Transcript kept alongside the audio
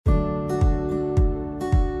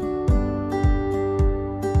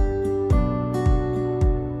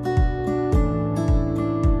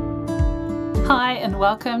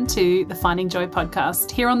welcome to the Finding Joy podcast.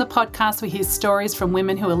 Here on the podcast, we hear stories from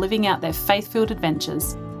women who are living out their faith-filled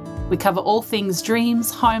adventures. We cover all things dreams,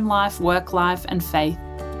 home life, work life, and faith.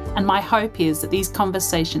 And my hope is that these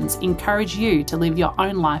conversations encourage you to live your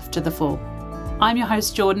own life to the full. I'm your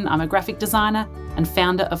host, Jordan. I'm a graphic designer and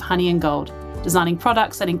founder of Honey and Gold, designing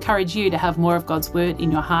products that encourage you to have more of God's word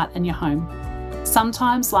in your heart and your home.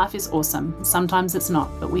 Sometimes life is awesome, sometimes it's not,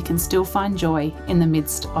 but we can still find joy in the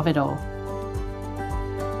midst of it all.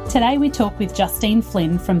 Today we talk with Justine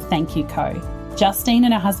Flynn from ThankYou Co. Justine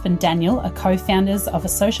and her husband Daniel are co-founders of a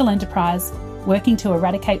social enterprise working to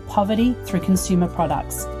eradicate poverty through consumer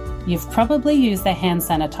products. You've probably used their hand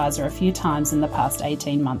sanitizer a few times in the past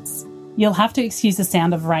 18 months. You'll have to excuse the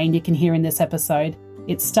sound of rain you can hear in this episode.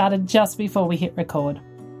 It started just before we hit record.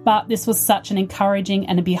 But this was such an encouraging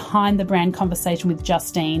and a behind-the-brand conversation with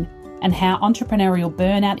Justine and how entrepreneurial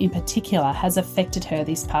burnout in particular has affected her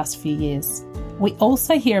these past few years. We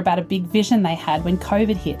also hear about a big vision they had when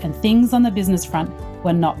COVID hit and things on the business front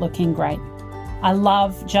were not looking great. I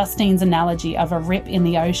love Justine's analogy of a rip in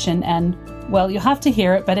the ocean and, well, you'll have to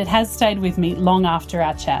hear it, but it has stayed with me long after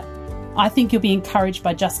our chat. I think you'll be encouraged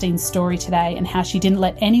by Justine's story today and how she didn't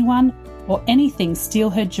let anyone or anything steal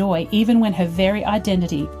her joy even when her very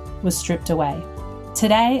identity was stripped away.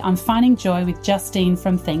 Today, I'm finding joy with Justine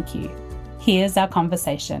from ThankYou. Here's our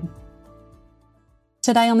conversation.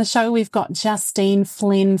 Today on the show, we've got Justine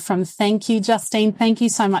Flynn from ThankYou. Justine, thank you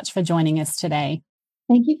so much for joining us today.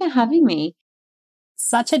 Thank you for having me.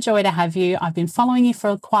 Such a joy to have you. I've been following you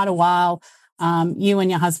for quite a while, you and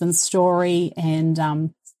your husband's story, and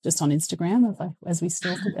just on Instagram,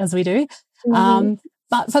 as we do.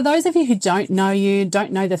 But for those of you who don't know you,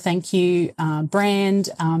 don't know the ThankYou brand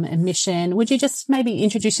and mission, would you just maybe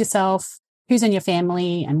introduce yourself, who's in your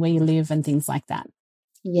family and where you live and things like that?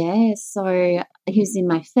 Yeah, so who's in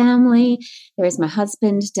my family? There is my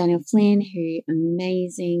husband, Daniel Flynn, who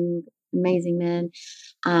amazing man.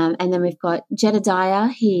 And then we've got Jedediah.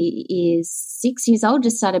 He is 6 years old,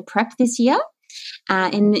 just started prep this year.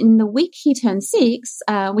 In the week he turned 6,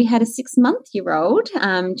 we had a 6-month-year-old,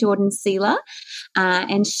 Jordan Seela,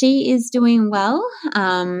 and she is doing well.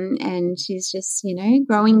 And she's just,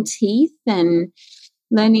 growing teeth and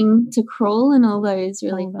learning to crawl and all those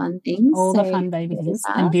really fun things. All the fun baby things.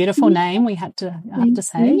 And beautiful name, I have to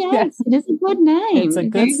say. Yes, it is a good name. It's a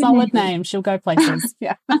good, solid name. She'll go places.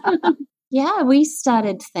 Yeah. Yeah, we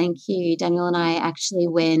started ThankYou, Daniel and I, actually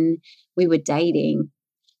when we were dating.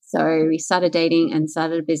 So we started dating and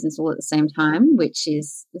started a business all at the same time, which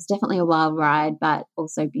was definitely a wild ride, but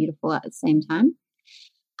also beautiful at the same time.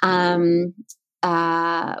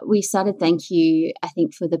 We started ThankYou, I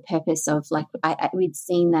think, for the purpose of we'd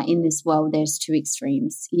seen that in this world there's two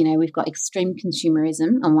extremes. We've got extreme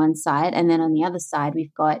consumerism on one side, and then on the other side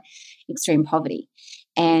we've got extreme poverty.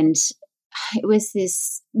 And it was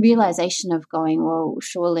this realization of going, well,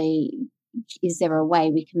 surely is there a way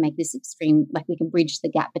we can make this extreme, we can bridge the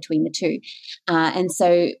gap between the two? And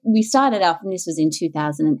so we started off, and this was in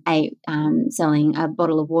 2008, selling a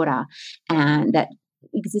bottle of water that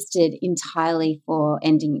existed entirely for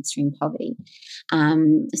ending extreme poverty.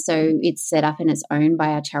 So it's set up and it's owned by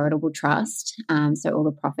our charitable trust. So all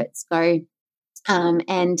the profits go.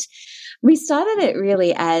 And we started it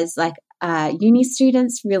really as uni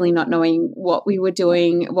students, really not knowing what we were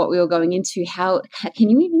doing, what we were going into. How can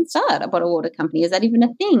you even start a bottled water company? Is that even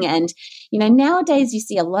a thing? And, nowadays you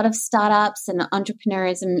see a lot of startups and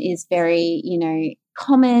entrepreneurism is very,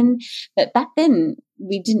 common. But back then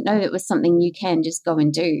we didn't know it was something you can just go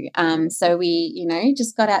and do. So we,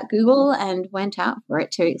 just got out Google and went out for it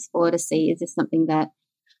to explore to see, is this something that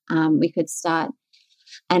we could start,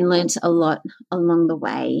 and learnt a lot along the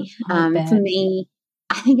way. For me,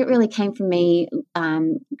 I think it really came from me,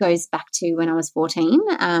 goes back to when I was 14,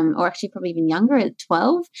 or actually probably even younger, at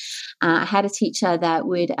 12. I had a teacher that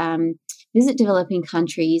would visit developing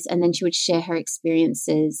countries, and then she would share her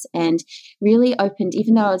experiences, and really opened,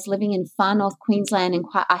 even though I was living in far north Queensland and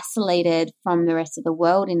quite isolated from the rest of the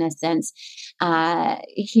world in a sense,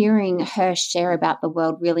 hearing her share about the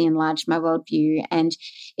world really enlarged my worldview, and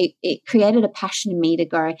it created a passion in me to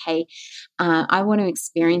go, okay, I want to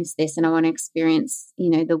experience this, and I want to experience,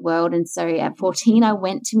 the world. And so at 14, I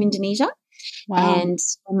went to Indonesia. Wow. And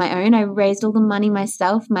on my own, I raised all the money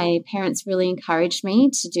myself. My parents really encouraged me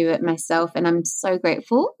to do it myself, and I'm so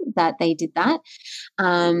grateful that they did that.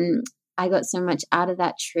 I got so much out of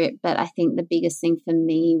that trip, but I think the biggest thing for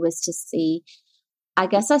me was to see, I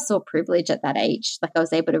guess I saw privilege at that age. I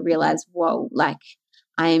was able to realize, whoa,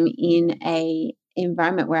 I'm in a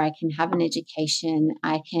environment where I can have an education.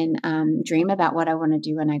 I can dream about what I want to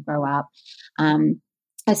do when I grow up.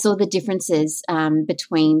 I saw the differences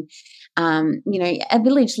between, a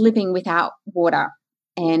village living without water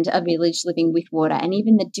and a village living with water, and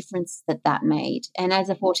even the difference that made. And as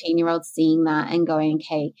a 14-year-old seeing that and going,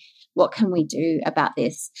 okay, what can we do about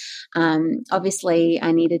this? Obviously,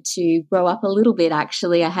 I needed to grow up a little bit,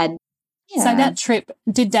 actually. So that trip,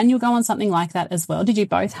 did Daniel go on something like that as well? Did you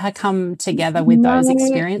both come together with those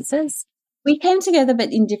experiences? We came together,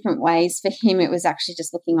 but in different ways. For him, it was actually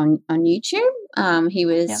just looking on YouTube. He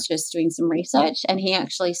was just doing some research, and he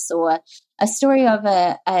actually saw a story of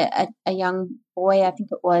a young boy, I think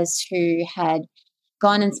it was, who had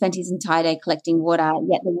gone and spent his entire day collecting water,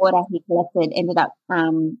 yet the water he collected ended up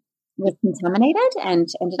was contaminated and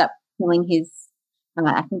ended up killing his,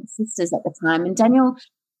 I think, sisters at the time. And Daniel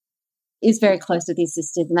is very close with his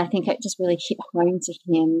sisters, and I think it just really hit home to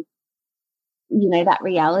him, that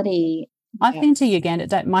reality. I've been to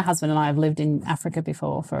Uganda. My husband and I have lived in Africa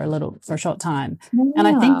before for a short time. Yeah. And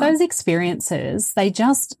I think those experiences, they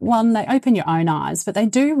open your own eyes, but they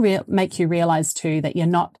do make you realize too that you're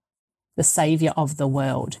not the savior of the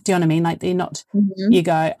world. Do you know what I mean? Like, they're not, you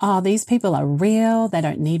go, oh, these people are real. They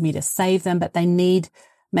don't need me to save them, but they need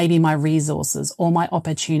maybe my resources or my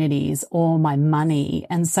opportunities or my money.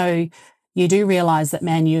 And so you do realize that,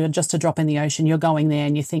 man, you're just a drop in the ocean. You're going there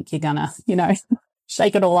and you think you're going to,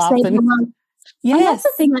 shake it all up. And that's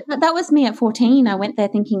the thing. That was me at 14. I went there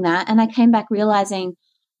thinking that, and I came back realizing,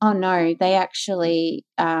 oh no, they actually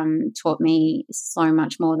taught me so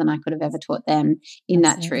much more than I could have ever taught them in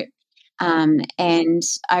that trip. And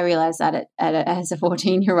I realized that as a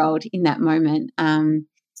 14-year-old in that moment. And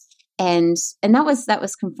that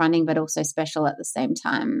was confronting, but also special at the same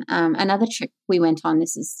time. Another trip we went on,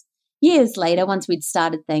 this is years later, once we'd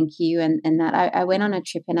started ThankYou and that, I went on a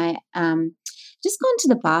trip, and I just gone to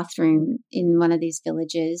the bathroom in one of these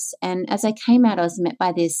villages. And as I came out, I was met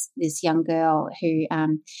by this young girl who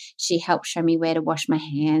she helped show me where to wash my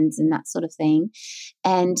hands and that sort of thing.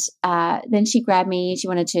 And then she grabbed me. She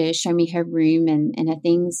wanted to show me her room and her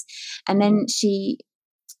things. And then she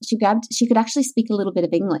could actually speak a little bit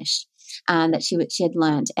of English that she had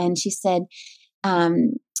learned. And she said,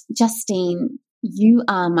 Justine, you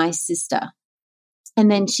are my sister. And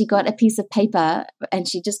then she got a piece of paper and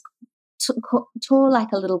she just tore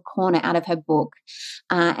like a little corner out of her book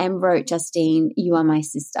and wrote, Justine, you are my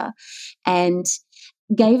sister, and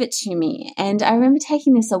gave it to me. And I remember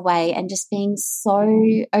taking this away and just being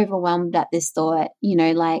so overwhelmed at this thought,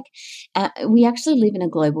 we actually live in a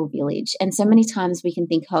global village. And so many times we can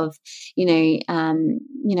think of,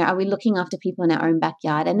 are we looking after people in our own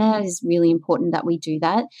backyard? And that is really important that we do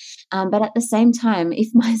that. But at the same time, if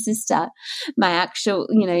my sister, my actual,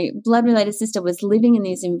 blood-related sister was living in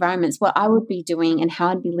these environments, what I would be doing and how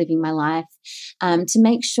I'd be living my life to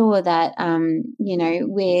make sure that,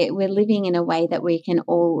 we're living in a way that we can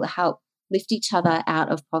all help lift each other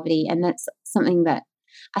out of poverty. And that's something that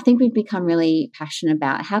I think we've become really passionate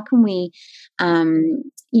about. How can we,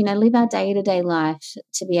 live our day-to-day life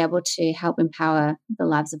to be able to help empower the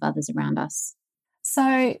lives of others around us?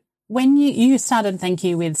 So when you started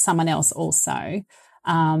ThankYou with someone else also,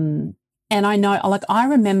 and I know, I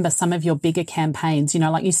remember some of your bigger campaigns,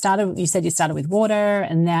 you said you started with water,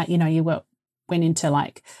 and now, you went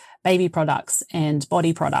into baby products and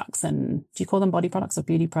body products, and do you call them body products or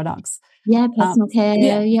beauty products? Yeah, personal care.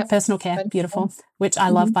 Yeah, personal care, beautiful, which I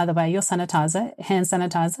love, by the way. Your sanitizer, hand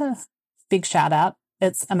sanitizer, big shout out.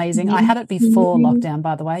 It's amazing. I had it before lockdown,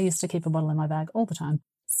 by the way. I used to keep a bottle in my bag all the time.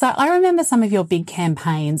 So I remember some of your big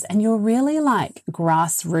campaigns, and you're really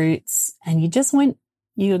grassroots, and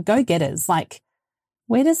you're go-getters.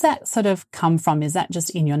 Where does that sort of come from? Is that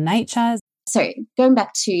just in your nature? So going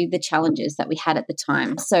back to the challenges that we had at the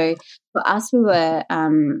time. So for us, we were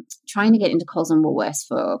trying to get into Coles and Woolworths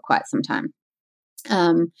for quite some time.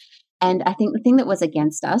 And I think the thing that was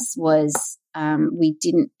against us was we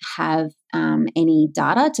didn't have any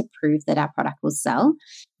data to prove that our product will sell.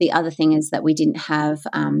 The other thing is that we didn't have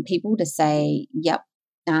people to say, yep,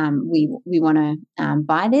 we want to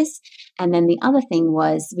buy this. And then the other thing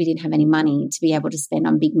was we didn't have any money to be able to spend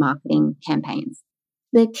on big marketing campaigns.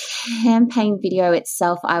 The campaign video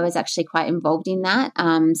itself, I was actually quite involved in that.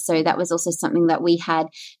 So that was also something that we had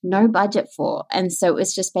no budget for. And so it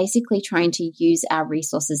was just basically trying to use our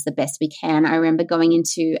resources the best we can. I remember going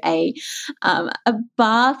into a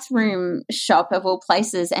bathroom shop of all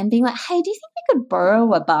places and being like, hey, do you think we could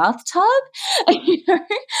borrow a bathtub?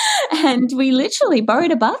 And we literally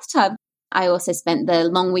borrowed a bathtub. I also spent the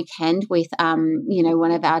long weekend with,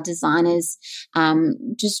 one of our designers,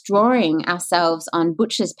 just drawing ourselves on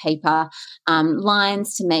butcher's paper,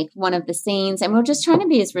 lines to make one of the scenes. And we were just trying to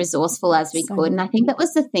be as resourceful as we could. And I think that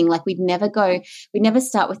was the thing. Like, we'd never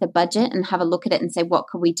start with a budget and have a look at it and say, what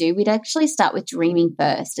could we do? We'd actually start with dreaming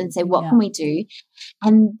first and say, what can we do?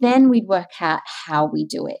 And then we'd work out how we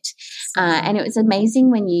do it. And it was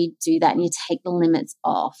amazing when you do that and you take the limits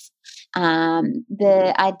off.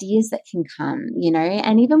 The ideas that can come,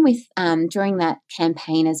 and even with during that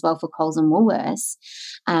campaign as well for Coles and Woolworths,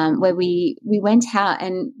 where we went out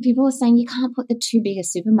and people were saying you can't put the two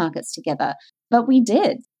biggest supermarkets together, but we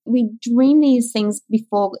did. We dreamed these things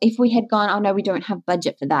before. If we had gone, oh no, we don't have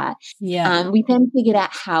budget for that. We then figured out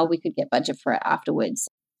how we could get budget for it afterwards.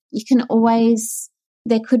 You can always,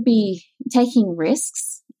 there could be taking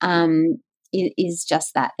risks. Is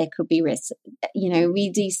just that there could be risks.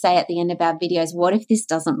 We do say at the end of our videos, what if this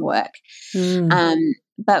doesn't work?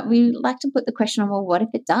 But we like to put the question on, well, what if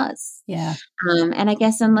it does? And I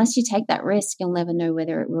guess unless you take that risk, you'll never know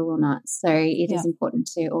whether it will or not. So it is important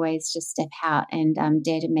to always just step out and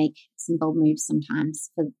dare to make some bold moves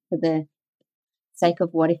sometimes for the sake of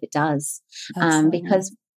what if it does.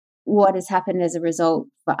 Because what has happened as a result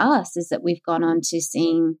for us is that we've gone on to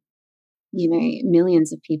seeing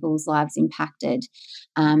millions of people's lives impacted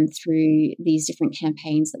through these different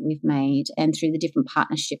campaigns that we've made and through the different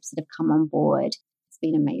partnerships that have come on board. It's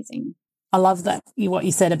been amazing. I love that what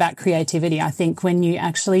you said about creativity. I think when you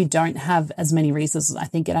actually don't have as many resources, I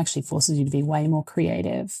think it actually forces you to be way more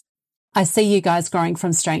creative. I see you guys growing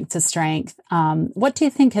from strength to strength. What do you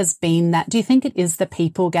think has been that? Do you think it is the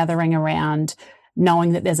people gathering around,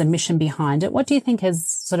 knowing that there's a mission behind it? What do you think has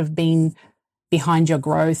sort of been behind your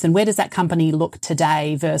growth, and where does that company look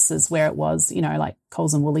today versus where it was, like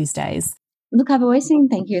Coles and Woolies days? Look, I've always seen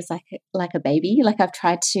ThankYou as like a baby. Like, I've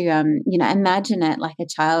tried to, imagine it like a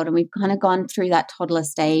child, and we've kind of gone through that toddler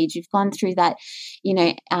stage. We've gone through that,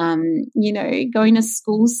 going to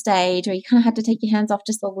school stage where you kind of had to take your hands off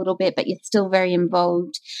just a little bit, but you're still very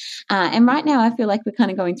involved. And right now I feel like we're kind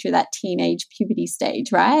of going through that teenage puberty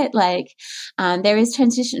stage, right? Like, there is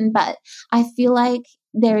transition, but I feel like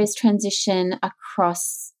there is transition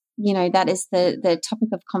across, that is the topic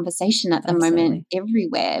of conversation at the moment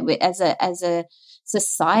everywhere. As a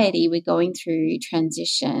society, we're going through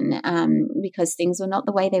transition because things were not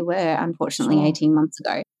the way they were, unfortunately, 18 months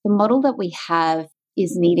ago. The model that we have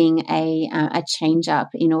is needing a change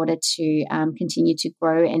up in order to continue to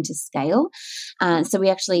grow and to scale. So we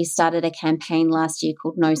actually started a campaign last year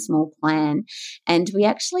called No Small Plan. And we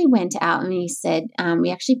actually went out and we said, we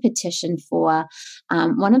actually petitioned for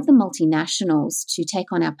one of the multinationals to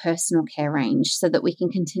take on our personal care range so that we can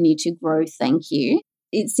continue to grow ThankYou.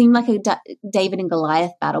 It seemed like a David and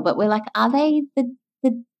Goliath battle, but we're like, are they the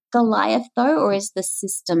Goliath though, or is the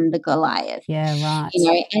system the Goliath? Yeah, right.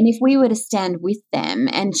 And if we were to stand with them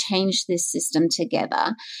and change this system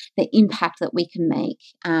together, the impact that we can make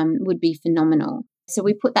would be phenomenal. So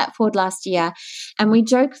we put that forward last year, and we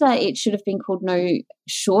joke that it should have been called No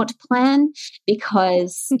Short Plan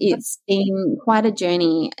because it's been quite a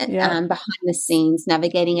journey behind the scenes,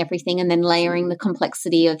 navigating everything and then layering the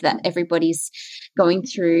complexity of that everybody's going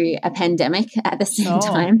through a pandemic at the same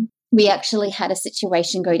time. We actually had a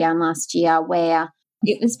situation go down last year where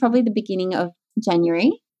it was probably the beginning of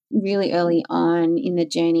January, really early on in the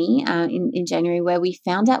journey in January, where we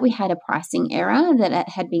found out we had a pricing error that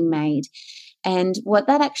had been made. And what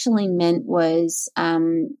that actually meant was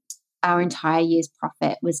our entire year's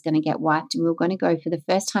profit was going to get wiped, and we were going to go for the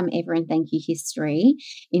first time ever in ThankYou history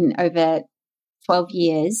in over 12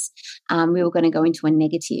 years, we were going to go into a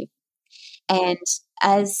negative. And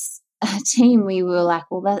as a team, we were like,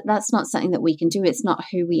 well, that's not something that we can do. It's not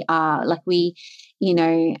who we are. Like, we,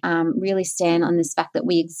 really stand on this fact that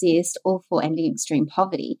we exist all for ending extreme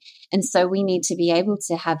poverty. And so we need to be able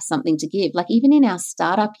to have something to give. Like, even in our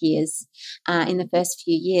startup years, in the first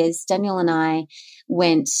few years, Daniel and I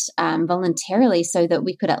went voluntarily so that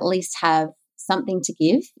we could at least have something to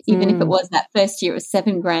give, even if it was that first year, it was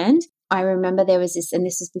 $7,000. I remember there was this, and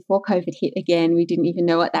this was before COVID hit again. We didn't even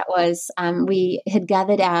know what that was. We had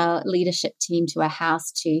gathered our leadership team to our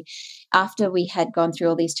house after we had gone through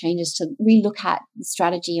all these changes, to relook at the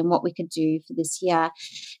strategy and what we could do for this year.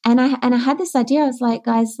 And I had this idea. I was like,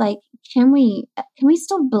 guys, like, can we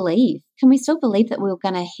still believe? Can we still believe that we're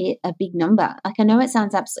going to hit a big number? Like, I know it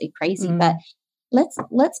sounds absolutely crazy, but let's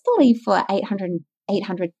believe for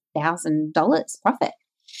 $800,000 profit.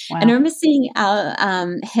 Wow. And I remember seeing our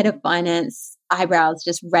head of finance eyebrows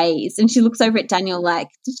just raised, and she looks over at Daniel like,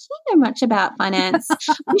 does she know much about finance?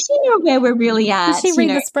 Does she know where we're really at? Does she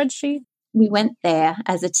read the spreadsheet? we went there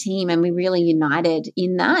as a team and we really united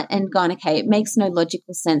in that and gone, okay, it makes no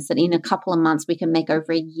logical sense that in a couple of months we can make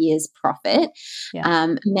over a year's profit.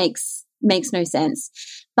 Makes no sense.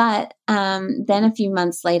 But then a few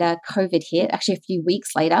months later, COVID hit, actually a few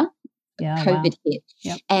weeks later, COVID hit.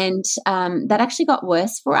 Yep. And that actually got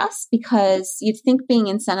worse for us because you'd think being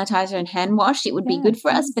in sanitizer and hand wash, it would be good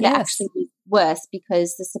for us, but it actually was worse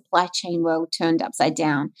because the supply chain world turned upside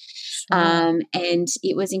down. And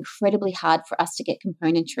it was incredibly hard for us to get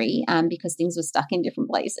componentry because things were stuck in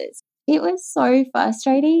different places. It was so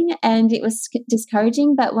frustrating and it was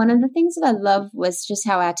discouraging. But one of the things that I loved was just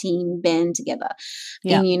how our team band together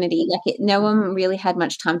in unity. Like no one really had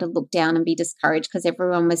much time to look down and be discouraged because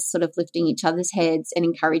everyone was sort of lifting each other's heads and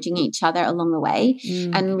encouraging each other along the way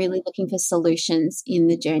and really looking for solutions in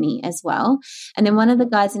the journey as well. And then one of the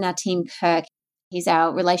guys in our team, Kirk, he's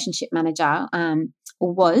our relationship manager,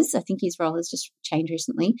 or was. I think his role has just changed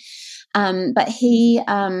recently. But he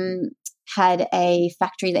had a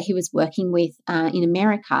factory that he was working with in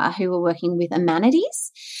America who were working with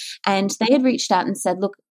amenities. And they had reached out and said,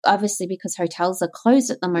 look, obviously because hotels are closed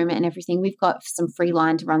at the moment and everything, we've got some free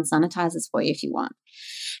line to run sanitizers for you if you want.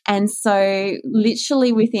 And so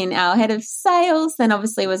literally within our head of sales, then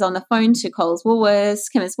obviously was on the phone to Coles Woolworths,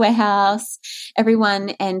 Chemist Warehouse,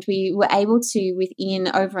 everyone. And we were able to, within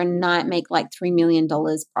over a night, make like $3 million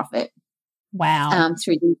profit. Wow.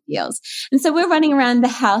 Through these deals. And so we're running around the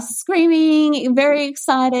house screaming, very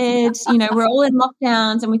excited. We're all in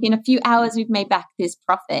lockdowns and within a few hours we've made back this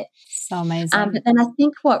profit. So amazing. But then I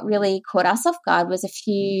think what really caught us off guard was a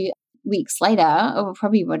few weeks later, or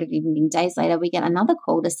probably would have even been days later, we get another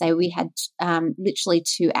call to say we had literally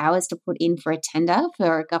 2 hours to put in for a tender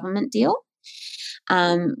for a government deal.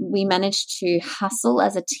 We managed to hustle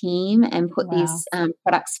as a team and put these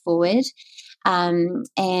products forward.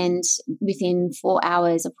 And within 4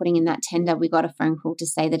 hours of putting in that tender, we got a phone call to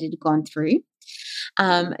say that it had gone through.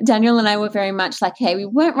 Daniel and I were very much like, hey, we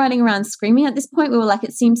weren't running around screaming at this point. We were like,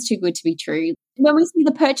 it seems too good to be true. When we see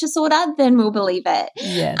the purchase order, then we'll believe it.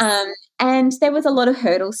 Yes. And there was a lot of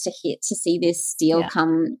hurdles to hit to see this deal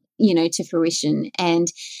come, to fruition. And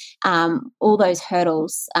all those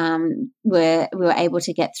hurdles we were able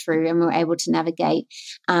to get through and we were able to navigate.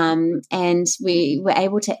 And we were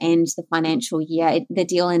able to end the financial year. The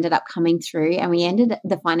deal ended up coming through and we ended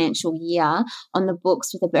the financial year on the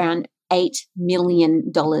books with around $8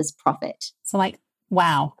 million profit. So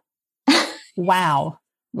wow. Wow.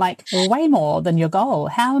 Like way more than your goal.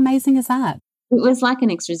 How amazing is that? It was like an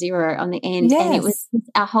extra zero on the end. Yes. And it was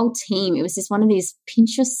our whole team. It was just one of these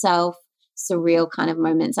pinch yourself, surreal kind of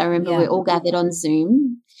moments. I remember we all gathered on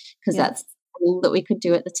Zoom because that's all that we could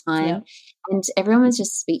do at the time. Yeah. And everyone was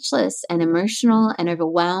just speechless and emotional and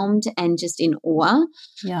overwhelmed and just in awe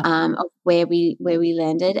of where we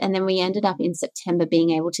landed. And then we ended up in September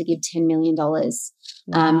being able to give $10 million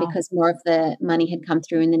because more of the money had come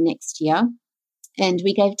through in the next year. And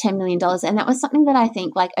we gave $10 million. And that was something that I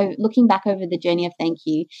think, like, looking back over the journey of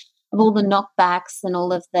ThankYou, of all the knockbacks and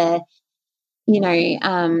all of the,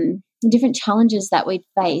 different challenges that we'd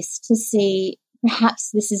faced, to see perhaps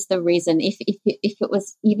this is the reason, if it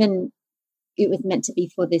was even, it was meant to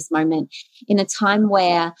be for this moment, in a time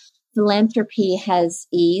where philanthropy has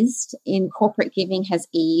eased, in corporate giving has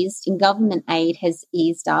eased, in government aid has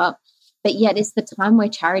eased up. But yet it's the time where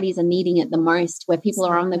charities are needing it the most, where people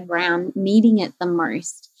are on the ground needing it the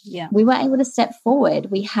most. Yeah. We were able to step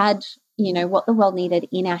forward. We had, what the world needed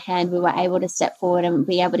in our hand. We were able to step forward and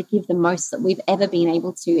be able to give the most that we've ever been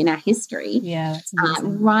able to in our history. Yeah, that's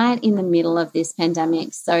amazing. Right in the middle of this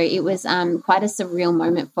pandemic. So it was quite a surreal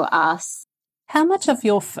moment for us. How much of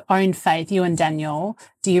your own faith, you and Daniel,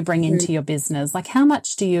 do you bring into your business? Like how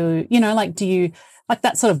much do you, do you, like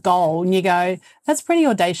that sort of goal, and you go, that's pretty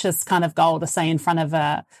audacious kind of goal to say in front of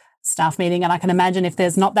a staff meeting. And I can imagine if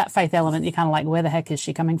there's not that faith element, you're kind of like, where the heck is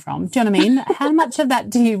she coming from? Do you know what I mean? How much of that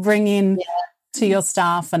do you bring in to your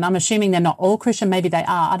staff? And I'm assuming they're not all Christian. Maybe they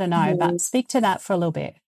are. I don't know. But speak to that for a little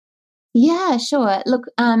bit. Yeah, sure. Look,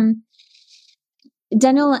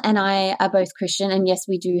 Daniel and I are both Christian, and yes,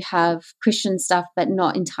 we do have Christian stuff, but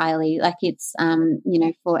not entirely. Like it's,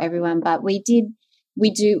 for everyone. But we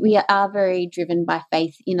are very driven by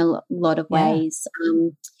faith in a lot of ways.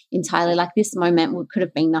 Entirely, like this moment could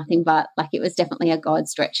have been nothing, but like it was definitely a God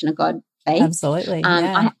stretch and a God faith. Absolutely.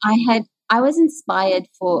 I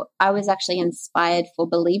was actually inspired for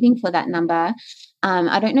believing for that number.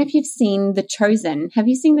 I don't know if you've seen The Chosen. Have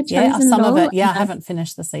you seen The Chosen? Yeah, some of it. Yeah, I haven't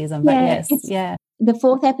finished the season, but yes. Yeah. The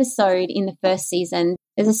 4th episode in the first season,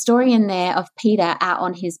 there's a story in there of Peter out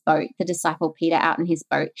on his boat, the disciple Peter out on his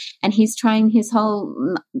boat, and he's trying his whole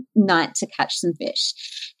night to catch some fish.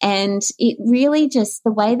 And it really just,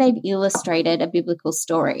 the way they've illustrated a biblical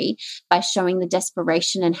story by showing the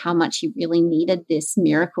desperation and how much he really needed this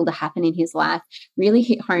miracle to happen in his life really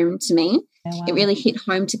hit home to me. Oh, wow. It really hit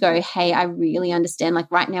home to go, hey, I really understand. Like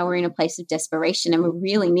right now we're in a place of desperation and we're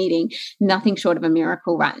really needing nothing short of a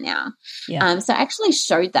miracle right now. Yeah. So I actually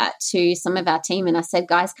showed that to some of our team and I said,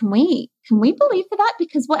 guys, can we believe for that?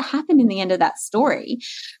 Because what happened in the end of that story,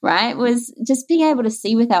 right, was just being able to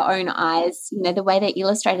see with our own eyes, you know, the way they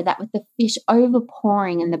illustrated that with the fish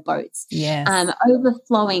overpouring in the boats, yes,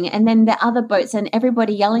 overflowing, and then the other boats and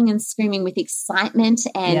everybody yelling and screaming with excitement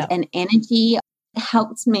and energy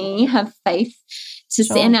helped me have faith to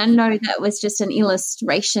see. And I know that was just an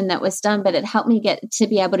illustration that was done, but it helped me get to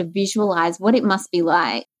be able to visualize what it must be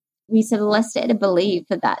like. We said, let's dare to believe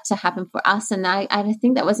for that to happen for us. And I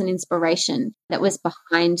think that was an inspiration that was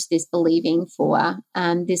behind this believing for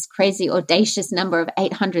this crazy, audacious number of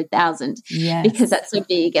 800,000, because that's so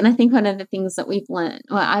big. And I think one of the things that we've learned,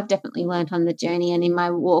 well, I've definitely learned on the journey and in my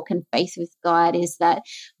walk and faith with God, is that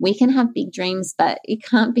we can have big dreams, but it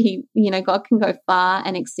can't be, you know, God can go far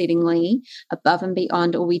and exceedingly above and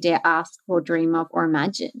beyond all we dare ask or dream of or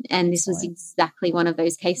imagine. And this was exactly one of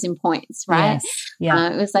those case in points, right?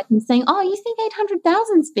 It was like saying, oh, you think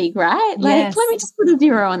 800,000's big, right? Like, let me just put a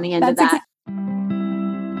zero on the end of that.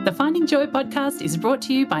 The Finding Joy podcast is brought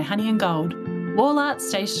to you by Honey and Gold. Wall art,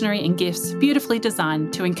 stationery and gifts beautifully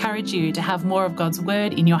designed to encourage you to have more of God's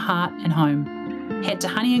word in your heart and home. Head to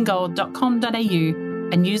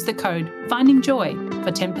honeyandgold.com.au and use the code FindingJoy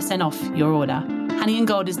for 10% off your order. Honey and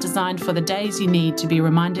Gold is designed for the days you need to be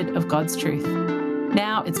reminded of God's truth.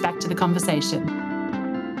 Now it's back to the conversation.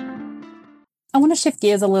 I want to shift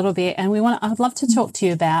gears a little bit and I'd love to talk to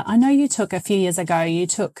you about, I know you took a few years ago, you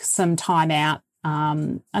took some time out.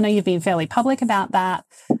 I know you've been fairly public about that,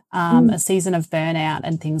 a season of burnout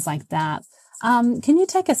and things like that. Can you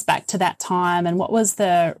take us back to that time and what was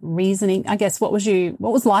the reasoning? I guess what was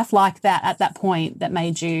life like that at that point that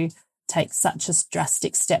made you take such a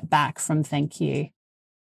drastic step back from ThankYou?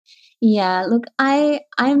 Yeah, look,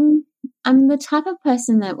 I'm the type of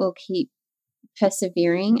person that will keep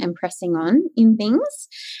persevering and pressing on in things.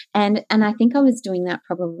 And I think I was doing that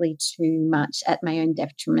probably too much at my own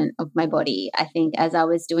detriment of my body. I think as I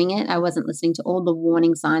was doing it, I wasn't listening to all the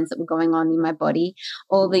warning signs that were going on in my body,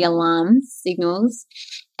 all the alarm signals,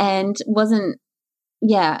 and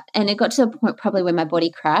and it got to a point probably where my body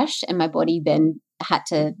crashed and my body then had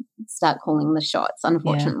to start calling the shots,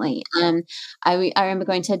 unfortunately. I remember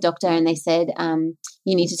going to a doctor and they said,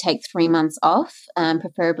 you need to take 3 months off,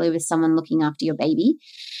 preferably with someone looking after your baby.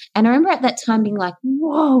 And I remember at that time being like,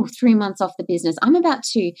 whoa, 3 months off the business. I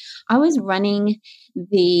was running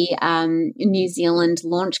the New Zealand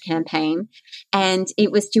launch campaign and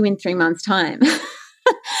it was due in 3 months' time.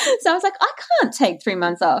 So I was like, I can't take 3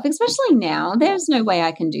 months off, especially now. There's no way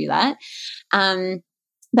I can do that.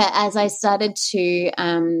 But as I started to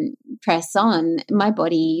press on, my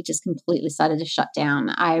body just completely started to shut down.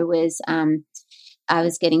 I was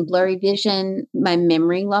getting blurry vision. My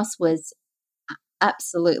memory loss was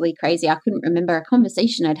absolutely crazy. I couldn't remember a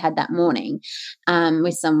conversation I'd had that morning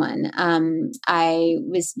with someone. I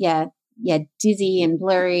was, dizzy and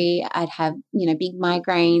blurry. I'd have, big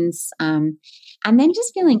migraines, and then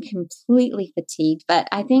just feeling completely fatigued. But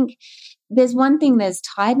I think there's one thing, there's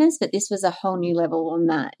tiredness, but this was a whole new level on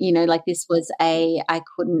that, this was I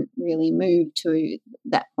couldn't really move to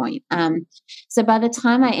that point. So by the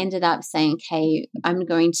time I ended up saying, okay, I'm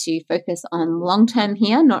going to focus on long-term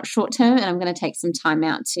here, not short-term, and I'm going to take some time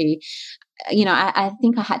out to, I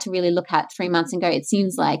think I had to really look at 3 months and go, it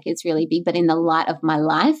seems like it's really big, but in the light of my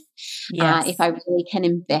life, if I really can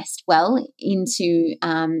invest well into,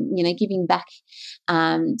 giving back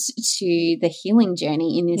to the healing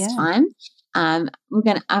journey in this time, I'm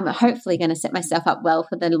hopefully going to set myself up well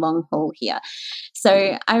for the long haul here.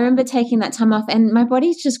 So I remember taking that time off and my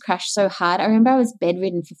body just crashed so hard. I remember I was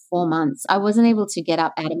bedridden for 4 months. I wasn't able to get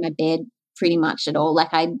up out of my bed pretty much at all.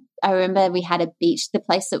 Like I remember we had a beach, the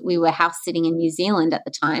place that we were house sitting in New Zealand at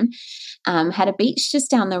the time, had a beach just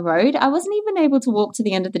down the road. I wasn't even able to walk to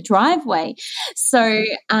the end of the driveway. So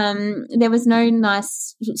there was no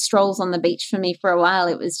nice strolls on the beach for me for a while.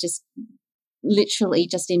 It was just literally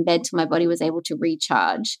just in bed till my body was able to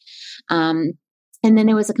recharge. And then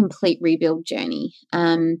it was a complete rebuild journey.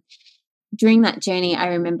 during that journey, I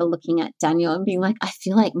remember looking at Daniel and being like, I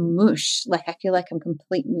feel like mush. Like, I feel like I'm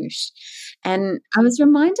complete mush. And I was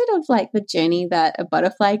reminded of like the journey that a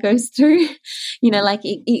butterfly goes through, like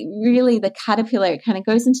it really, the caterpillar, it kind of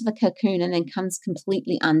goes into the cocoon and then comes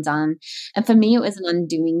completely undone. And for me, it was an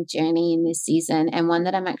undoing journey in this season, and one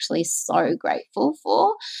that I'm actually so grateful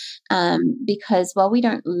for, because while we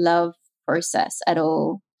don't love process at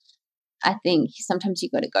all, I think sometimes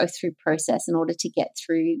you've got to go through process in order to get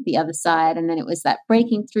through the other side. And then it was that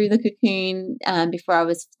breaking through the cocoon before I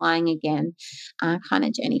was flying again kind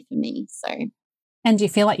of journey for me. So, and do you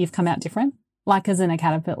feel like you've come out different? Like as in a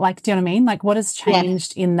caterpillar? Like, do you know what I mean? Like what has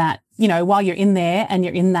changed in that, while you're in there and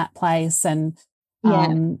you're in that place and,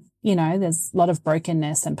 there's a lot of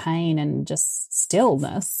brokenness and pain and just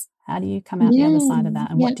stillness. How do you come out the other side of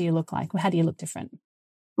that? And what do you look like? How do you look different?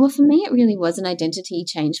 Well, for me, it really was an identity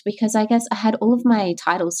change, because I guess I had all of my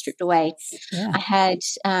titles stripped away. Yeah. I had,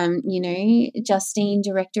 Justine,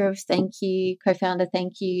 director of ThankYou, co-founder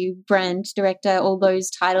ThankYou, brand director, all those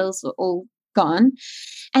titles were all gone.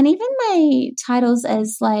 And even my titles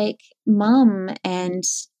as like mum and,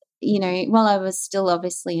 while I was still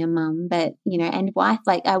obviously a mum, but, and wife,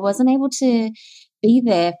 like I wasn't able to be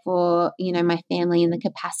there for, my family in the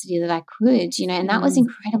capacity that I could, and that was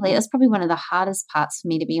incredibly, it was probably one of the hardest parts for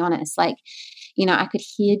me, to be honest. Like, I could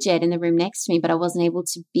hear Jed in the room next to me, but I wasn't able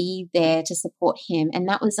to be there to support him. And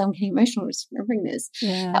that was, I'm getting emotional just remembering this.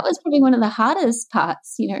 Yeah. That was probably one of the hardest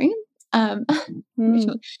parts, And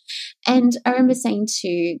I remember saying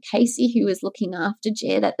to Casey, who was looking after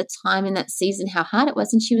Jed at the time in that season, how hard it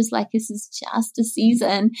was. And she was like, this is just a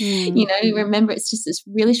season. Remember, it's just this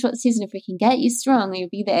really short season. If we can get you strong, you'll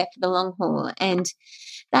be there for the long haul. And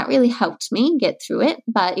that really helped me get through it.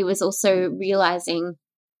 But it was also realizing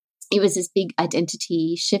it was this big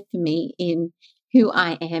identity shift for me in who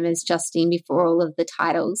I am as Justine before all of the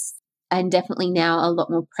titles. And definitely now a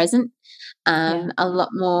lot more present, a lot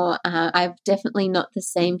more. I've definitely not the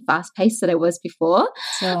same fast pace that I was before.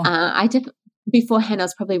 Sure. Beforehand, I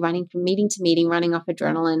was probably running from meeting to meeting, running off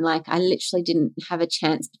adrenaline. Like I literally didn't have a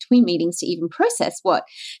chance between meetings to even process what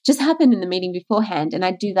just happened in the meeting beforehand. And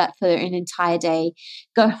I'd do that for an entire day,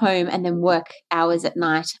 go home and then work hours at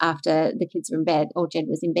night after the kids were in bed or Jed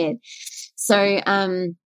was in bed. So,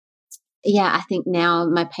 I think now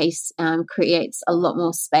my pace creates a lot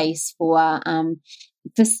more space for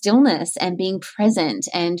stillness and being present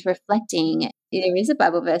and reflecting. There is a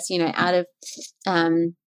Bible verse, out of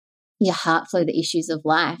your heart flow the issues of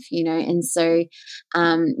life, and so,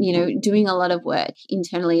 doing a lot of work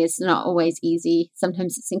internally is not always easy.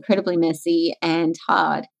 Sometimes it's incredibly messy and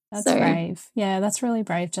hard. That's brave. Yeah, that's really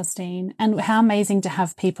brave, Justine. And how amazing to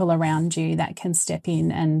have people around you that can step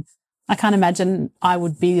in. And I can't imagine I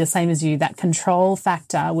would be the same as you. That control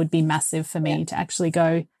factor would be massive for me to actually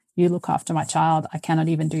go, you look after my child. I cannot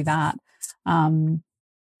even do that.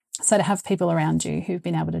 So to have people around you who've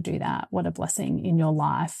been able to do that, what a blessing in your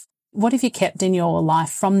life. What have you kept in your life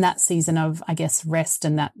from that season of, I guess, rest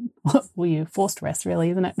and that, well, you forced rest really,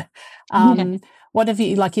 isn't it? What have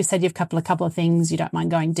you, like you said, you've a couple of things, you don't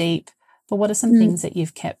mind going deep, but what are some things that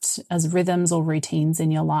you've kept as rhythms or routines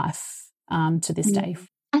in your life to this day?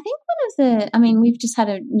 I think we've just had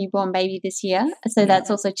a newborn baby this year. So that's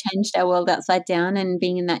also changed our world upside down, and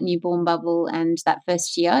being in that newborn bubble and that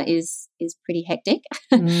first year is pretty hectic.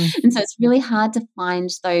 And so it's really hard to find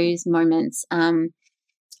those moments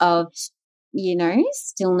of,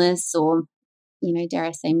 stillness or, dare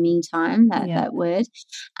I say me time, that word.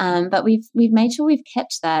 But we've made sure we've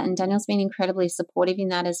kept that, and Daniel's been incredibly supportive in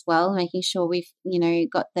that as well, making sure we've,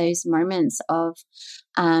 got those moments of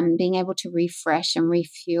being able to refresh and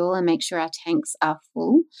refuel and make sure our tanks are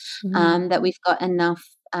full, that we've got enough.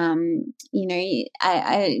 I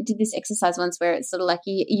did this exercise once where it's sort of like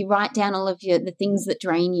you write down all of the things that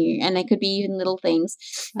drain you, and they could be even little things,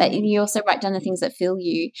 but you also write down the things that fill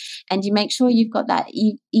you, and you make sure you've got that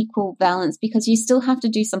equal balance, because you still have to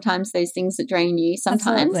do sometimes those things that drain you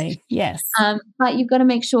sometimes. Absolutely. Yes. But you've got to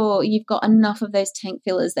make sure you've got enough of those tank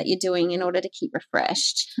fillers that you're doing in order to keep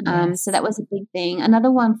refreshed. Yes. So that was a big thing.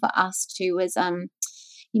 Another one for us too was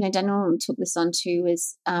Daniel took this on too,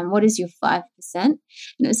 is what is your 5%? And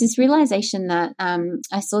it was this realization that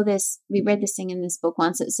I saw this, we read this thing in this book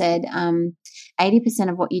once. It said 80%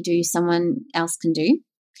 of what you do, someone else can do.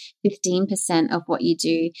 15% of what you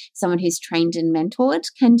do, someone who's trained and mentored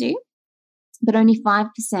can do. But only 5%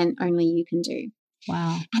 only you can do.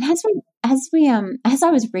 Wow. And as I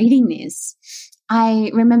was reading this, I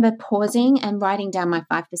remember pausing and writing down my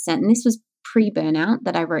 5%. And this was pre-burnout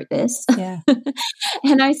that I wrote this. Yeah.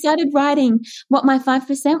 And I started writing what my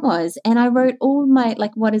 5% was. And I wrote all my,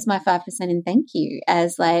 like, what is my 5% in ThankYou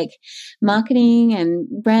as like marketing and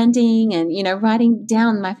branding and, you know, writing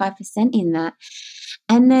down my 5% in that.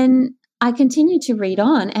 And then I continued to read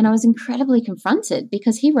on, and I was incredibly confronted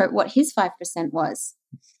because he wrote what his 5% was.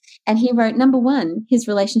 And he wrote, number 1, his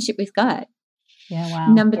relationship with God. Yeah,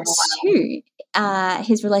 wow. Number 2,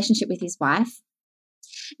 his relationship with his wife.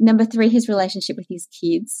 Number 3, his relationship with his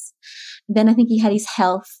kids. Then I think he had his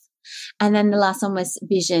health. And then the last one was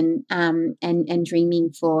vision and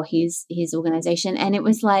dreaming for his organization. And it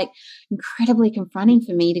was like incredibly confronting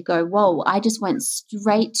for me to go, whoa, I just went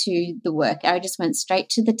straight to the work. I just went straight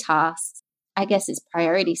to the tasks. I guess it's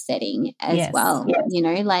priority setting as well. Yes. You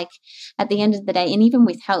know, like at the end of the day, and even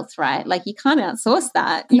with health, right? Like you can't outsource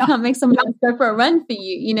that. You can't make someone else go for a run for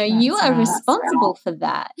you. You know, you are responsible for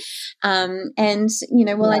that. And, you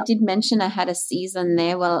know, I did mention I had a season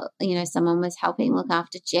there. Well, you know, someone was helping look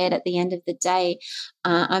after Jed. At the end of the day,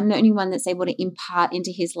 I'm the only one that's able to impart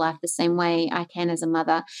into his life the same way I can as a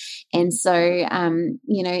mother. And so,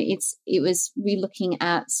 you know, it was relooking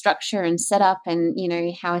at structure and setup and, you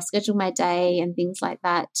know, how I schedule my day and things like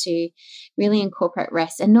that to really incorporate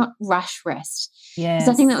rest and not rush rest. Yeah. Because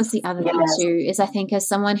I think that was the other thing too, is I think as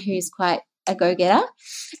someone who's quite a go-getter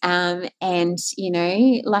and, you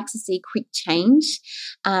know, likes to see quick change,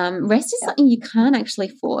 rest is something you can't actually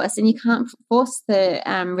force, and you can't force the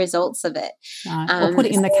results of it. No. Or put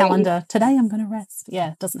it in the calendar. Today I'm going to rest.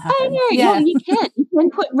 Yeah, it doesn't happen. I know. Yeah, you can. You can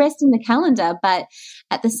put rest in the calendar, but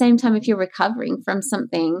at the same time, if you're recovering from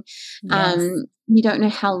something, you don't know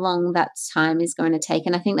how long that time is going to take.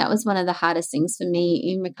 And I think that was one of the hardest things for me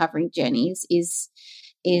in recovery journeys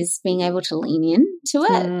is being able to lean in to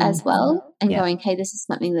it as well and going, okay, this is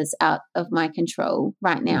something that's out of my control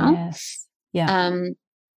right now. Yes. Yeah.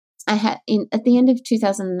 I had at the end of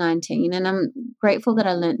 2019, and I'm grateful that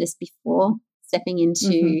I learned this before stepping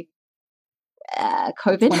into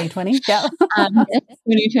COVID. 2020. Yeah.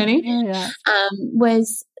 2020. Yeah.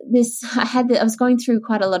 Was this, I was going through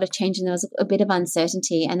quite a lot of change, and there was a bit of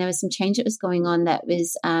uncertainty, and there was some change that was going on that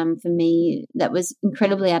was, for me, that was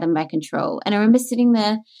incredibly out of my control. And I remember sitting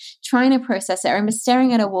there trying to process it. I remember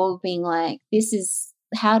staring at a wall being like,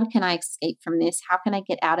 how can I escape from this? How can I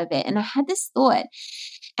get out of it? And I had this thought,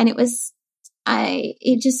 and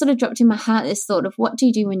it just sort of dropped in my heart, this thought of, what do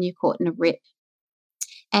you do when you're caught in a rip?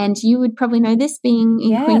 And you would probably know this, being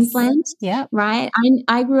in Queensland, right?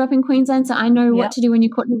 I grew up in Queensland, so I know what to do when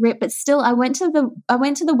you're caught in a rip. But still, I went to the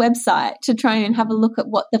website to try and have a look at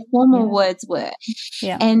what the formal words were.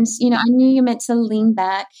 Yeah. And, you know, I knew you're meant to lean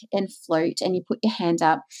back and float, and you put your hand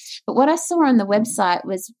up. But what I saw on the website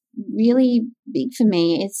was really big for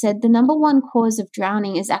me. It said the number one cause of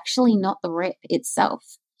drowning is actually not the rip itself.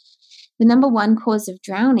 The number one cause of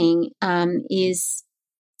drowning is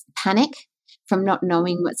panic from not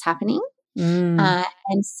knowing what's happening.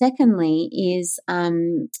 And secondly is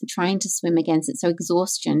trying to swim against it. So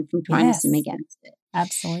exhaustion from trying to swim against it.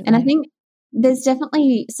 Absolutely. And I think there's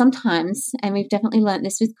definitely sometimes, and we've definitely learned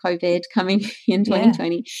this with COVID coming in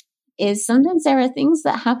 2020, is sometimes there are things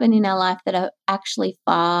that happen in our life that are actually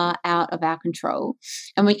far out of our control,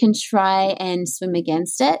 and we can try and swim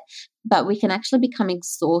against it, but we can actually become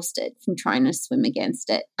exhausted from trying to swim against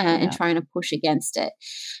it and trying to push against it.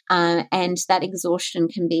 And that exhaustion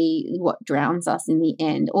can be what drowns us in the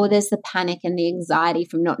end. Or there's the panic and the anxiety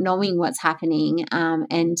from not knowing what's happening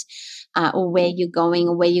or where you're going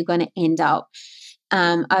or where you're going to end up.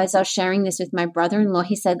 As I was sharing this with my brother-in-law,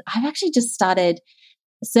 he said, I've actually just started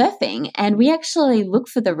surfing, and we actually look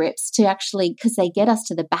for the rips because they get us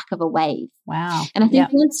to the back of a wave. Wow. And I think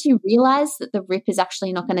once you realize that the rip is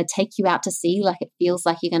actually not going to take you out to sea, like it feels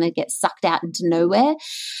like you're going to get sucked out into nowhere,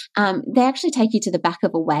 they actually take you to the back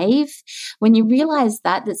of a wave. When you realize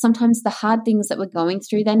that sometimes the hard things that we're going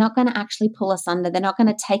through, they're not going to actually pull us under. They're not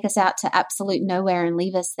going to take us out to absolute nowhere and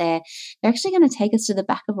leave us there. They're actually going to take us to the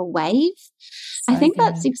back of a wave. So I think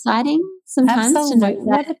that's exciting sometimes to know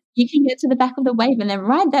that you can get to the back of the wave and then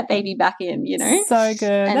ride that baby back in, you know. So good.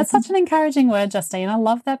 And that's such an encouraging word, Justine. I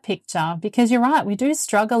love that picture, because you're right. We do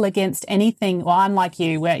struggle against anything. Well, I'm like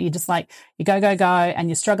you, where you just like, you go, and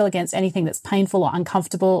you struggle against anything that's painful or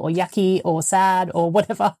uncomfortable or yucky or sad or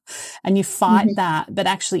whatever. And you fight that. But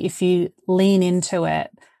actually, if you lean into it,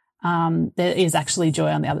 there is actually joy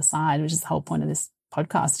on the other side, which is the whole point of this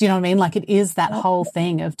podcast. You know what I mean? Like, it is that whole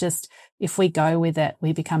thing of just, if we go with it,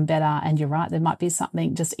 we become better. And you're right, there might be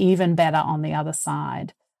something just even better on the other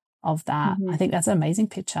side of that. I think that's an amazing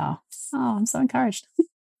picture. Oh, I'm so encouraged.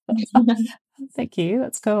 Thank you.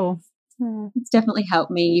 That's cool. It's definitely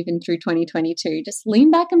helped me even through 2022. Just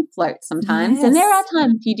lean back and float sometimes. Yes. And there are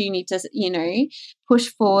times you do need to, push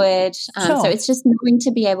forward. So it's just knowing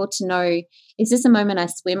to be able to know, is this a moment I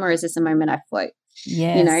swim or is this a moment I float?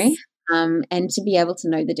 Yes. And to be able to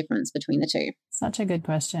know the difference between the two. Such a good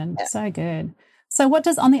question. Yeah. So good. So what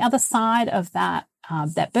does, on the other side of that,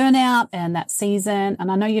 that burnout and that season,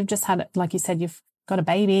 and I know you've just had, like you said, you've got a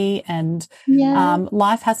baby and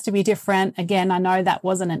life has to be different. Again, I know that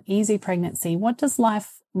wasn't an easy pregnancy. What does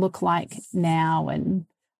life look like now? And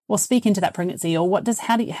or speak into that pregnancy, or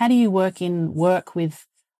how do you work with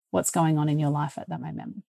what's going on in your life at that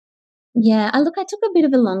moment? Yeah, I took a bit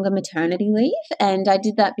of a longer maternity leave, and I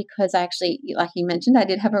did that because I actually, like you mentioned, I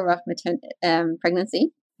did have a rough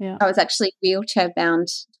pregnancy. Yeah. I was actually wheelchair bound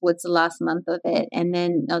towards the last month of it, and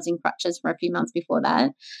then I was in crutches for a few months before that.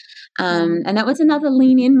 And that was another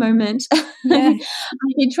lean in moment. Yeah.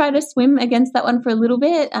 I did try to swim against that one for a little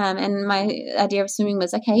bit. And my idea of swimming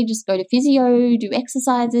was, okay, just go to physio, do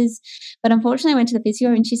exercises. But unfortunately I went to the physio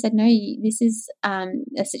and she said, no, this is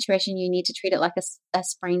a situation you need to treat it like a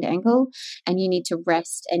sprained ankle, and you need to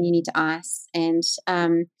rest and you need to ice. And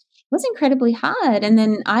it was incredibly hard. And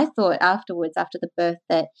then I thought afterwards, after the birth,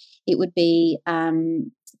 that it would be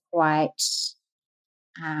quite,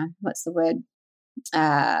 what's the word?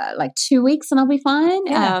 Like 2 weeks and I'll be fine.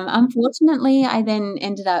 Yeah. Unfortunately, I then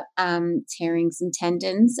ended up tearing some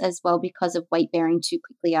tendons as well because of weight bearing too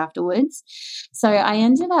quickly afterwards. So I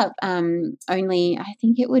ended up only, I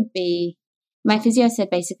think it would be, my physio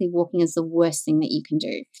said basically walking is the worst thing that you can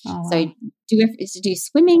do. Oh, wow. So do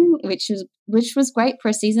swimming, which was great for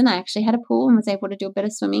a season. I actually had a pool and was able to do a bit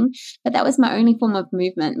of swimming, but that was my only form of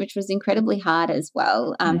movement, which was incredibly hard as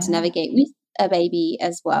well to navigate with a baby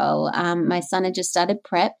as well. My son had just started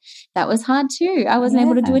prep. That was hard too. I wasn't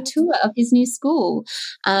able to do a tour of his new school.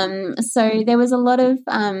 So there was a lot of,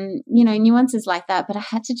 nuances like that, but I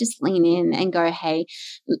had to just lean in and go, hey,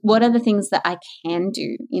 what are the things that I can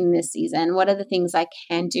do in this season? What are the things I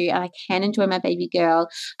can do? I can enjoy my baby girl.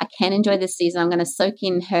 I can enjoy this season. I'm going to soak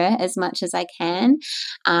in her as much as I can.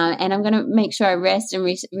 And I'm going to make sure I rest and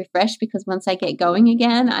refresh, because once I get going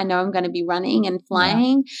again, I know I'm going to be running and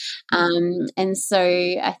flying. Yeah. And so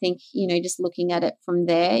I think, just looking at it from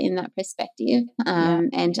there in that perspective.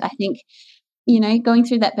 And I think, going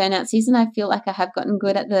through that burnout season, I feel like I have gotten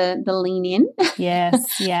good at the lean in. Yes.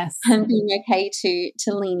 And being okay to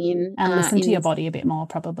lean in. And listen to your body a bit more,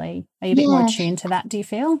 probably. Are you a bit more attuned to that, do you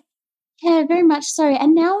feel? Yeah, very much so.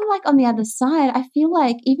 And now, like, on the other side, I feel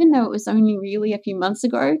like even though it was only really a few months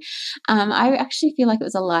ago, I actually feel like it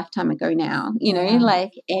was a lifetime ago now,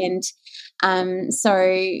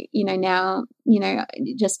 now,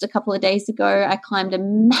 just a couple of days ago, I climbed a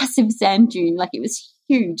massive sand dune. Like, it was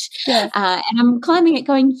huge. Yeah. And I'm climbing it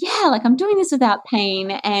going, like, I'm doing this without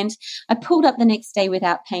pain. And I pulled up the next day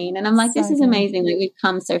without pain. And I'm like, this is amazing. Like, we've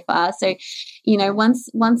come so far. So,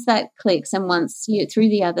 once that clicks and once you're through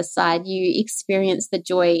the other side, you experience the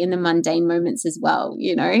joy in the mundane moments as well,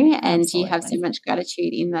 and Absolutely. You have so much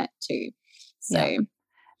gratitude in that too. So,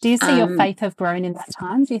 do you see your faith have grown in that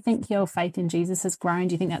time? Do you think your faith in Jesus has grown?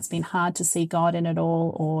 Do you think that's been hard to see God in it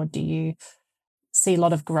all? Or do you see a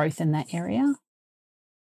lot of growth in that area?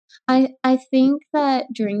 I think that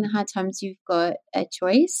during the hard times, you've got a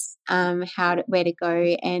choice where to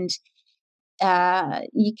go, and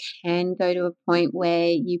you can go to a point where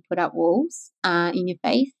you put up walls in your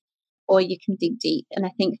faith, or you can dig deep. And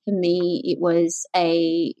I think for me, it was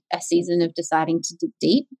a season of deciding to dig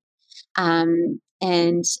deep.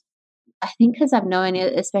 And I think because I've known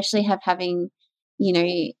it, especially having,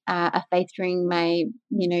 a faith during my,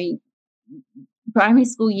 primary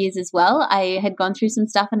school years as well, I had gone through some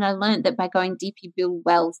stuff, and I learned that by going deep, you build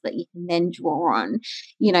wells that you can then draw on,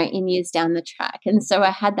 in years down the track. And so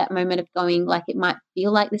I had that moment of going, like, it might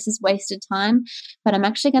feel like this is wasted time, but I'm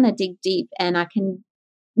actually going to dig deep, and I can,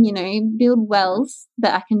 build wells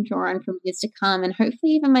that I can draw on from years to come. And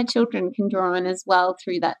hopefully even my children can draw on as well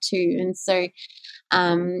through that too. And so,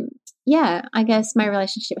 I guess my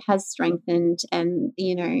relationship has strengthened, and,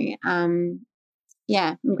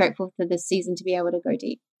 I'm grateful for this season to be able to go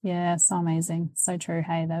deep. Yeah, so amazing. So true.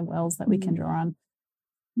 Hey, the wells that we can draw on.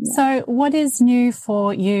 Yeah. So what is new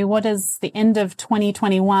for you? What does the end of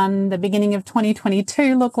 2021, the beginning of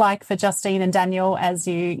 2022 look like for Justine and Daniel as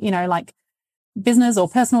you, like business or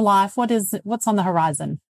personal life? What's on the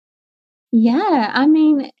horizon? Yeah, I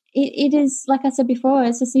mean, it is, like I said before,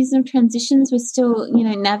 it's a season of transitions. We're still,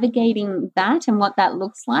 navigating that and what that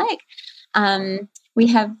looks like. We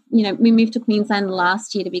have, we moved to Queensland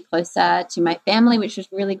last year to be closer to my family, which was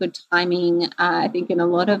really good timing, I think, in a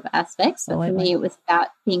lot of aspects. But for me, it was about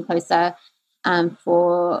being closer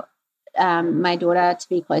for my daughter to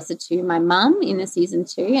be closer to my mum in the season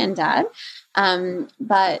 2 and dad.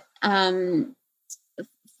 But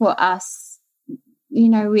for us,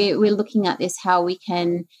 we're looking at this, how we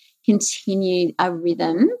can continue a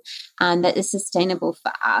rhythm that is sustainable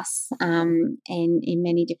for us and in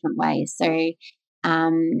many different ways. So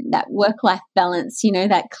that work-life balance,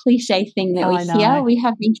 that cliche thing that we hear, we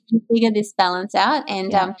have been trying to figure this balance out,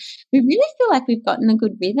 and we really feel like we've gotten a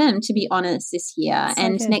good rhythm, to be honest, this year. So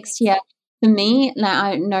and good. Next year, for me,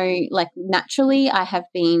 I know, naturally I have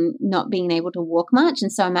been not being able to walk much,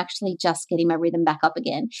 and so I'm actually just getting my rhythm back up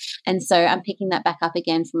again. And so I'm picking that back up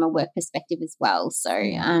again from a work perspective as well. So,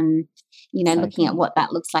 looking at what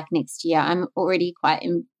that looks like next year. I'm already quite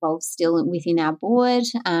involved still within our board,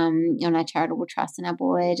 on our charitable trust and our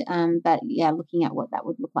board. But, looking at what that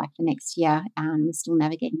would look like for next year, we're still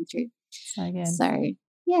navigating through. So good. So,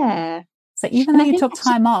 yeah. So even though you took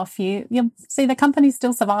time off, you see the company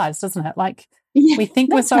still survives, doesn't it? We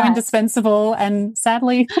think we're so indispensable, and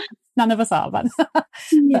sadly, none of us are. But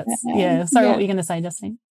Sorry, what were you going to say,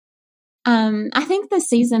 Justine? I think the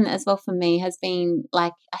season as well for me has been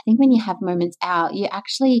I think when you have moments out, you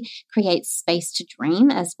actually create space to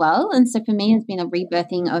dream as well. And so for me, it's been a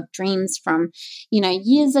rebirthing of dreams from,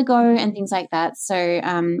 years ago and things like that. So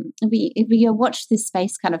we watch this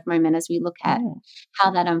space kind of moment as we look at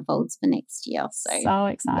how that unfolds for next year. So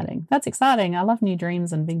exciting. That's exciting. I love new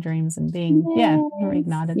dreams and big dreams and being,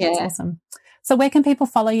 reignited. That's awesome. So where can people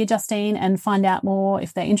follow you, Justine, and find out more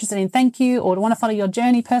if they're interested in ThankYou or want to follow your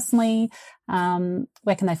journey personally?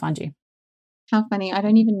 Where can they find you? How funny. I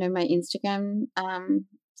don't even know my Instagram. I'm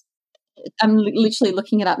literally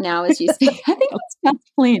looking it up now as you speak. I think it's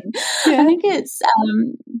just Flynn. I think it's,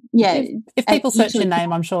 If people search your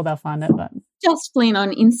name, I'm sure they'll find it. But just Flynn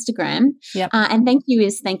on Instagram. Yep. And ThankYou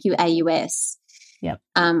is ThankYou AUS. Yep.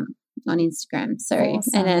 On Instagram. So,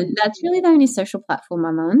 awesome. And then that's really the only social platform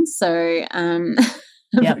I'm on. So, I'm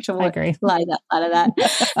not sure what lies outside of that.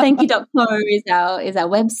 ThankYou.co is our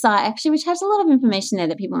website, actually, which has a lot of information there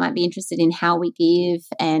that people might be interested in how we give.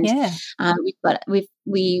 And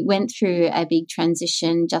we went through a big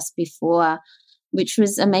transition just before, which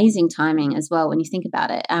was amazing timing as well when you think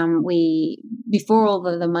about it. Before all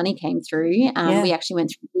the money came through, we actually went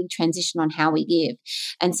through a big transition on how we give.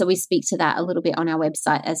 And so we speak to that a little bit on our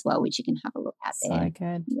website as well, which you can have a look at there. So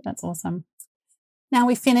good. That's awesome. Now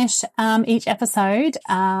we finish each episode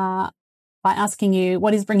by asking you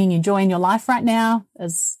what is bringing you joy in your life right now,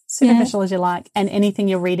 as superficial as you like, and anything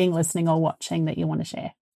you're reading, listening or watching that you want to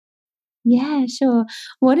share. Yeah, sure.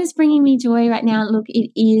 What is bringing me joy right now? Look,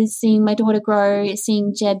 it is seeing my daughter grow,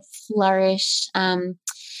 seeing Jed flourish.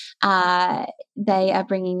 They are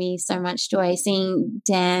bringing me so much joy. Seeing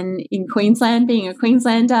Dan in Queensland, being a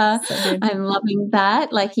Queenslander, I'm loving that.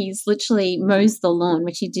 He's literally mows the lawn,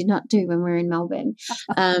 which he did not do when we were in Melbourne.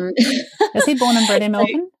 Is he born and bred in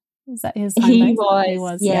Melbourne? Is that his home base? He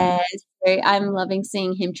was. Yeah. So I'm loving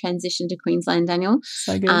seeing him transition to Queensland, Daniel.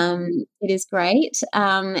 So good. It is great.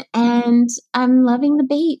 And I'm loving the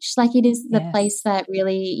beach. It is the place that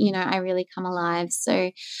really, I really come alive.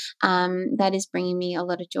 So that is bringing me a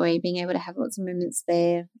lot of joy, being able to have lots of moments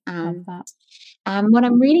there. Love that. What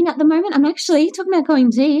I'm reading at the moment, I'm actually talking about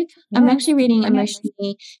going deep. I'm actually reading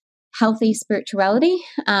Emotionally Healthy Spirituality.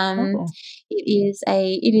 It is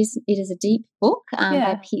a deep book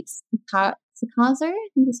by Pete Sicazo, I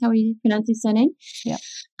think is how you pronounce his surname. Yeah.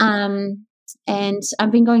 And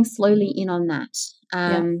I've been going slowly in on that.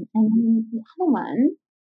 And then the other one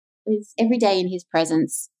is Every Day in His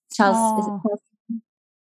Presence. Charles, is it Charles?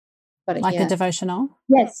 A devotional?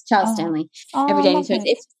 Yes, Charles Stanley. Every Day in His Presence.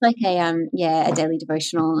 It's like a daily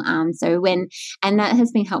devotional. And that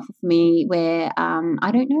has been helpful for me where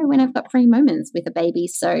I don't know when I've got free moments with a baby,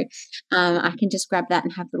 so I can just grab that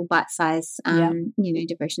and have little bite-size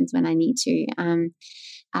devotions when I need to.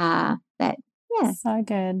 So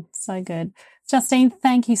good. So good. Justine,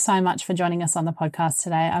 thank you so much for joining us on the podcast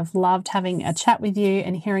today. I've loved having a chat with you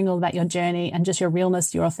and hearing all about your journey and just your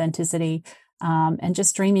realness, your authenticity, and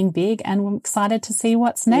just dreaming big. And I'm excited to see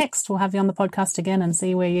what's next. We'll have you on the podcast again and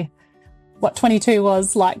see what 22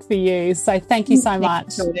 was like for you. So thank you so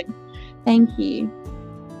much. Thank you.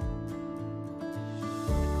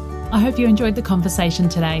 I hope you enjoyed the conversation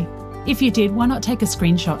today. If you did, why not take a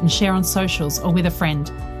screenshot and share on socials or with a friend?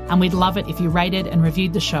 And we'd love it if you rated and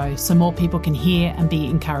reviewed the show so more people can hear and be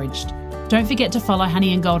encouraged. Don't forget to follow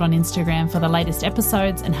Honey and Gold on Instagram for the latest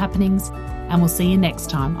episodes and happenings, and we'll see you next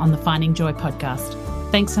time on the Finding Joy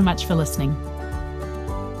podcast. Thanks so much for listening.